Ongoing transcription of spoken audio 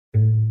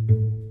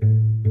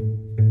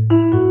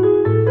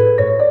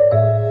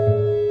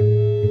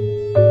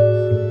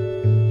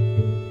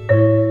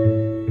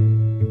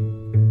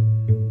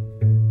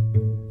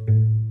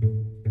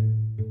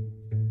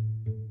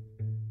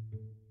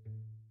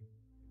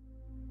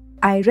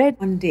I read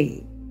one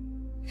day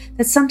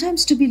that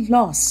sometimes to be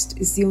lost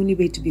is the only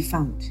way to be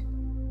found.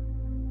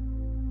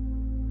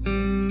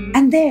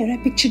 And there I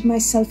pictured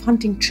myself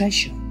hunting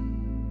treasure.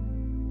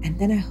 And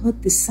then I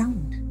heard this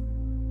sound.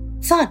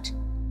 Thud!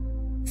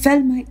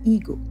 Fell my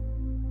ego.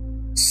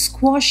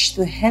 Squashed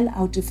the hell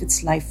out of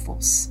its life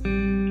force.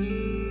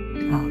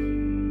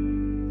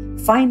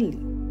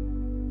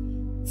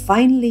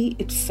 Finally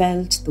it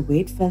felt the way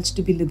it felt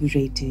to be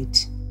liberated,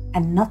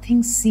 and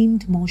nothing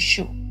seemed more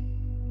sure.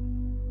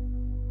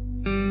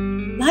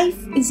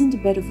 Life isn't a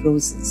bed of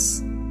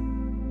roses.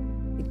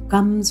 It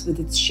comes with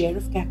its share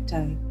of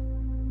cacti.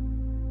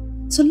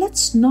 So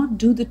let's not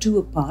do the two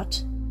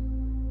apart.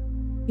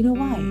 You know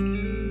why?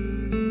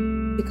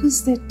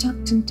 Because they're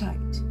tucked in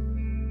tight.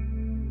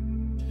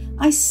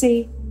 I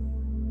say,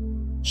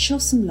 show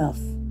some love.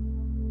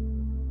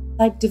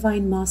 Like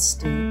Divine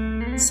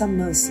Master, some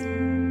mercy.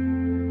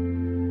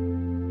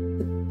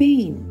 The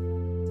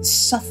pain, the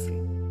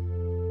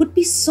suffering would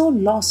be so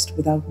lost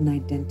without an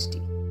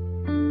identity.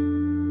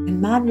 And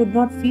man would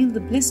not feel the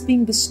bliss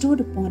being bestowed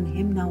upon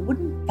him. Now,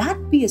 wouldn't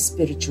that be a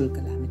spiritual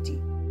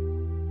calamity?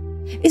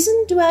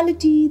 Isn't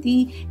duality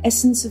the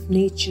essence of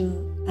nature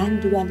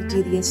and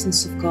duality the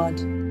essence of God?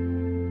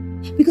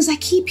 Because I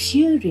keep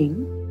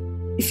hearing,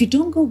 if you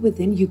don't go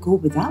within, you go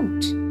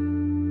without.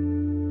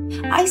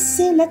 I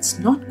say let's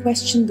not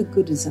question the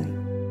good design.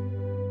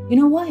 You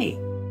know why?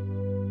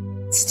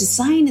 Its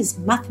design is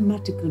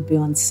mathematical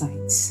beyond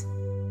science.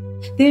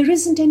 There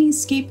isn't any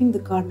escaping the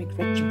karmic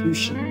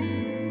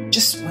retribution.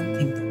 Just one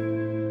thing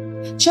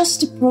though.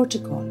 Just a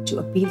protocol to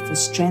appeal for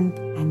strength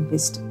and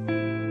wisdom.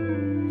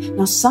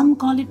 Now some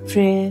call it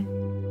prayer,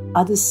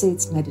 others say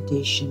it's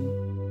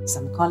meditation,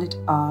 some call it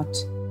art,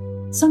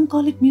 some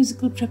call it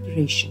musical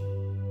preparation.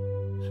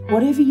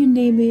 Whatever you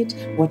name it,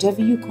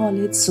 whatever you call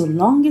it, so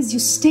long as you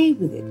stay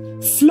with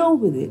it, flow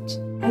with it,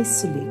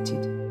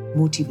 isolated,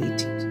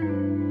 motivated.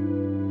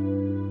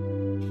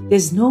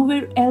 There's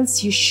nowhere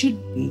else you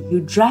should be,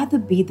 you'd rather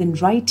be than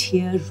right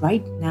here,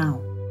 right now.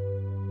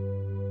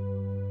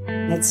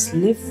 Let's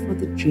live for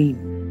the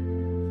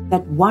dream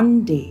that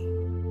one day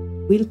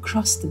we'll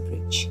cross the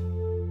bridge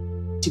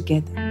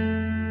together.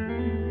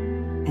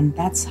 And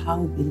that's how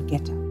we'll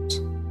get out.